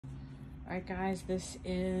All right, guys, this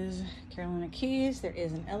is Carolina Keys. There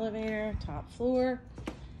is an elevator, top floor.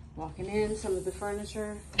 Walking in, some of the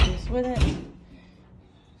furniture is with it.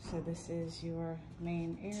 So this is your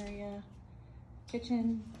main area,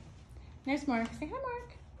 kitchen. There's Mark. Say hi,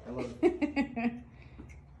 Mark. Hello.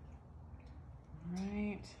 All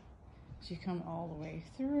right, so you come all the way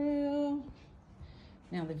through.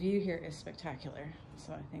 Now the view here is spectacular,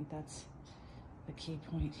 so I think that's the key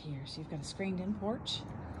point here. So you've got a screened-in porch,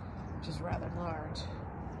 which is rather large,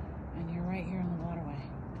 and you're right here on the waterway.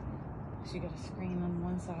 So you got a screen on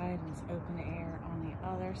one side and it's open air on the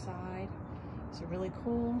other side. So really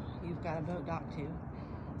cool. You've got a boat dock too.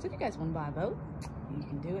 So if you guys want to buy a boat, you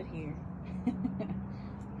can do it here.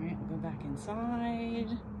 All right, we'll go back inside.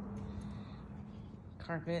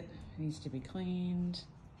 Carpet needs to be cleaned.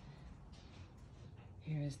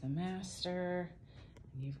 Here is the master.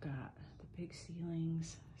 You've got the big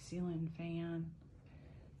ceilings, ceiling fan.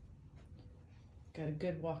 Got a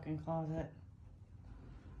good walk-in closet.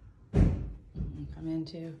 Come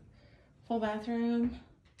into full bathroom.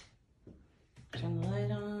 Turn the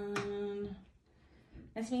light on.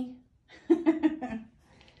 That's me. All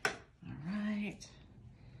right.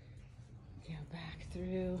 Go back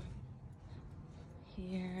through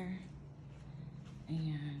here.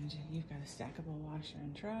 And you've got a stackable washer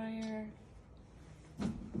and dryer.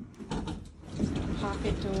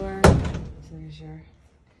 Pocket door. So there's your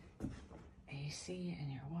AC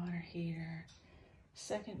and your water heater.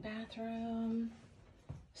 Second bathroom,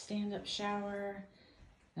 stand-up shower.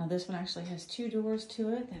 Now this one actually has two doors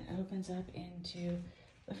to it that opens up into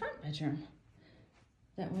the front bedroom.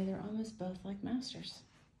 That way they're almost both like masters.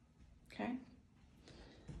 Okay.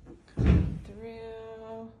 Come through.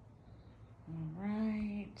 All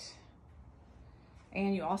right.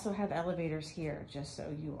 And you also have elevators here, just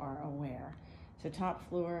so you are aware. So top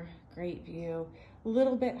floor, great view. A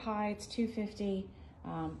little bit high, it's 250.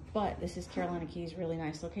 But this is Carolina Keys, really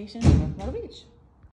nice location, North Myrtle Beach.